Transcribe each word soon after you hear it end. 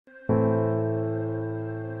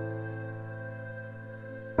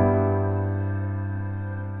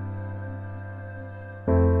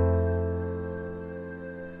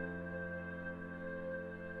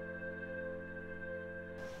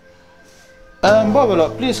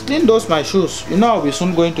Bobolo, please clean those my shoes. You know we're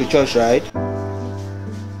soon going to church, right?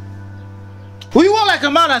 Will you walk like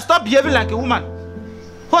a man and stop behaving like a woman?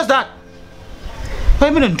 What's that? What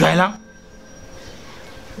do you mean in Dryland?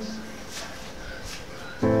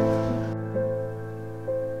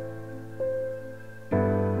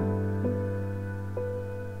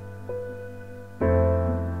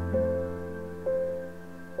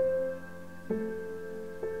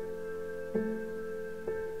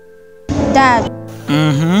 Dad.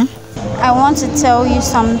 I want to tell you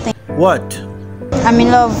something. What? I'm in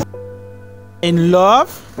love. In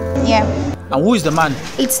love? Yeah. And who is the man?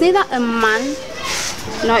 It's neither a man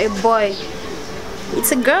nor a boy.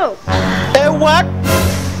 It's a girl. A what?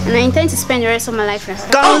 And I intend to spend the rest of my life with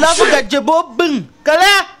her.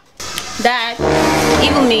 Dad,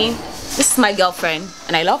 even me, this is my girlfriend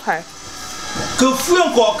and I love her.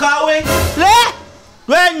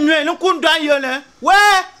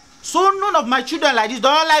 Where? So none of my children like this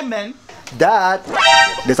don't like men? Dad,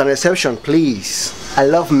 there's an exception, please. I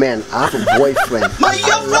love men. I have a boyfriend. My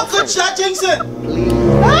young local charging sir.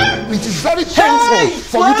 It is very painful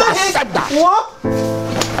for you to accept that. What?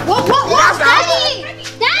 What? Daddy!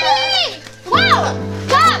 Daddy! Wow!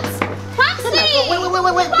 Pops! Popsy!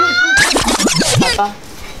 Wait, please.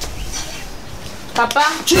 Papa?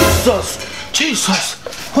 Jesus!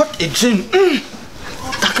 What a dream! It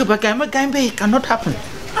cannot happen.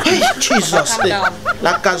 Hey, Jesus! Calm down.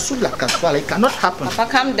 It cannot happen. Papa,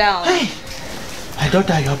 calm down. Hey, my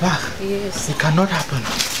daughter, you're back. Yes. It cannot happen.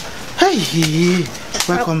 Hey,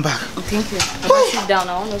 welcome back. Thank you. Papa, sit down.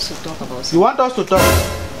 I want us to talk about something. You want us to talk?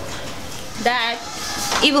 Dad,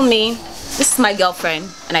 even me, this is my girlfriend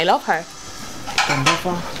and I love her. Can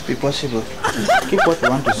never be possible. Keep what you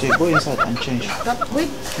want to say. Go inside and change. Wait.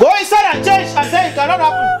 Go inside and change. I say it cannot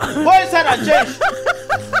happen. Go inside and change.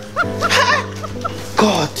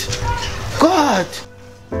 God.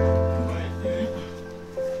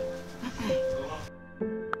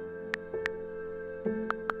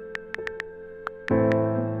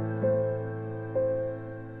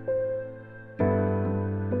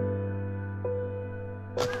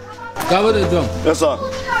 Yes, sir.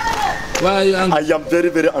 Why are you angry? I am very,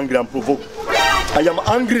 very angry and provoked. I am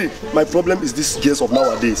angry. My problem is this girls of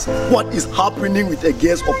nowadays. What is happening with the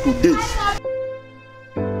girls of today?